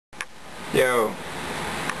Yo.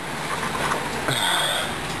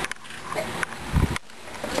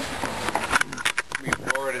 We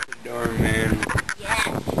bored at the dorm, man. Yes,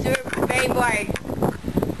 we're very bored.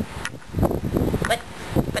 What?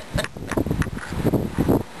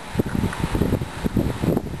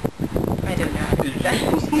 I don't know.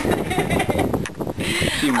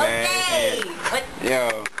 She mad. Okay. What?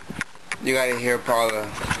 Yo, you gotta hear Paula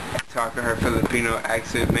talking her Filipino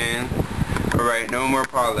accent, man. Alright, no more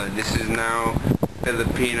Paula. This is now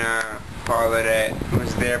Filipina Paula that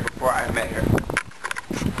was there before I met her.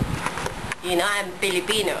 You know I'm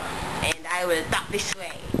Filipino, and I will talk this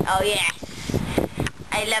way. Oh yes,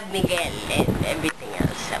 I love Miguel and everything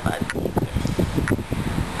else about him. Yes.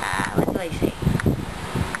 What do I say?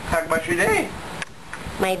 Talk about your day.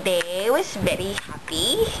 My day was very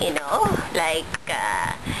happy, you know, like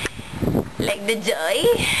the joy.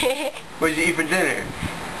 What did you eat for dinner?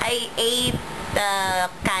 I ate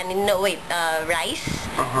rice.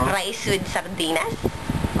 Rice with sardinas.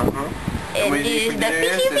 And what did you eat for the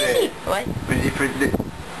dinner fishy. What? What did you eat for dinner?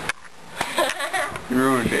 You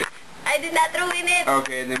ruined it. I did not ruin it.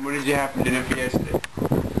 Okay, then what did you have for dinner for yesterday?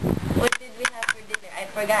 What did we have for dinner? I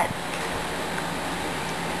forgot.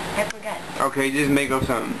 Okay, just make up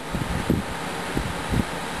something.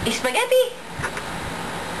 Spaghetti.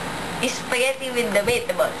 Spaghetti with the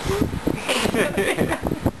meatballs.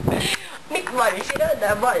 Meatballs, you know,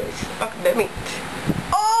 the balls of the meat.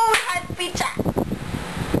 Oh, we had pizza.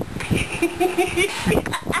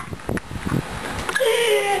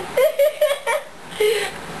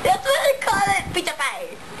 That's what I call it, pizza pie.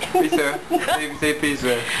 Pizza? Say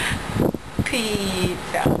pizza.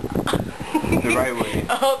 Pizza. The right way.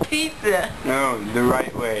 Oh, pizza. No, the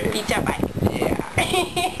right way. Pizza pie. Yeah.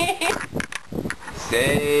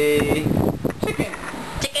 Say chicken.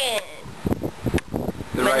 Chicken.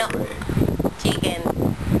 The right way. Chicken.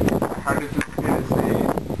 How do Filipinos say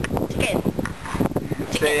it? Chicken.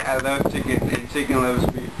 Say I love chicken and chicken loves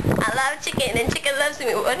me. I love chicken and chicken loves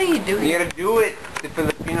me. What are you doing? You gotta do it the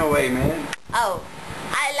Filipino way, man. Oh,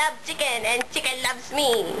 I love chicken and chicken loves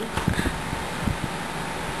me.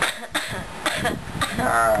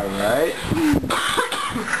 Alright.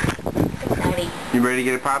 Sorry. You ready to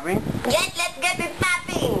get it popping? Yes, let's get it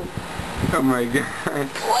popping. Oh my god.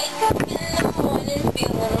 Wake up in the morning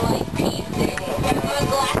feeling like P.D. My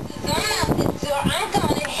glasses are out the door. I'm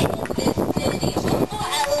gonna hit this city. Before I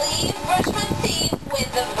leave, brush my teeth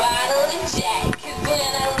with a bottle of Jack. 'Cause when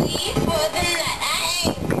I leave for the night, I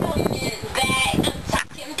ain't coming back. I'm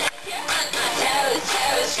talking back on my toes,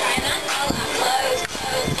 trying on all my clothes,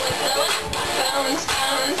 with blowing up my phones.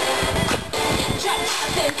 Drop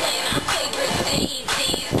top and play my favorite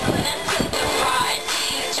CDs. Going out to the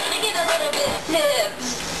parties, trying to get a little bit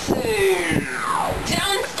tipsy.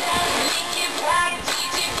 Don't stop, make it rock,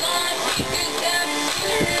 DJ gonna speakers up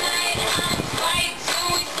tonight. On fight till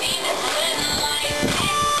we see the sunlight.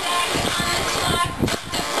 TwixTok on the clock, but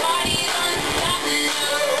the party don't stop.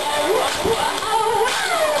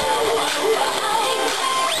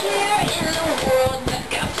 Here in the world, I've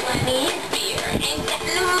got plenty of beer. Ain't got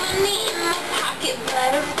no money in my pocket,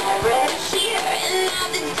 but I'm already here. And all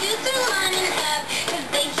the dudes are lining up, 'cause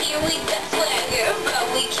they hear we got swagger. But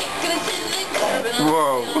we kick them to the curb and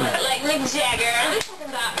Whoa. look like Mick Jagger. I'm talking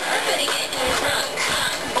about everybody getting drunk.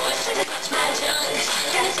 Boys try to touch my junk.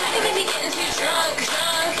 Kinda smack it if you're getting too drunk.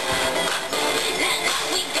 Nah,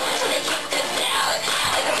 we go until they kick us out.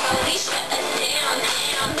 Like the police shut us down.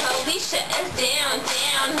 Police shut us down.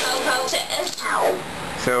 Ho, shut us down.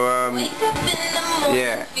 So, Wake up in the morning,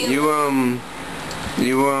 yeah, feeling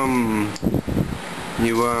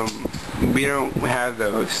we don't have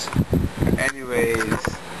those. Anyways,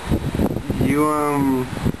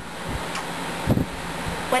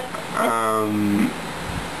 what?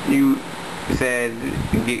 you said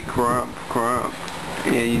get crump.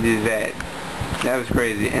 Yeah, you did that. That was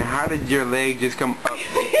crazy. And how did your leg just come up?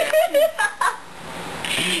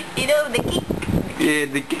 You know, the kick. Yeah,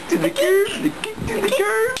 the kick to the curve.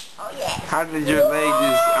 Oh, yes. How did your leg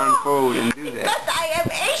just unfold and do that? Because I am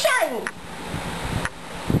Asian.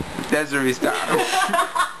 That's where we stop.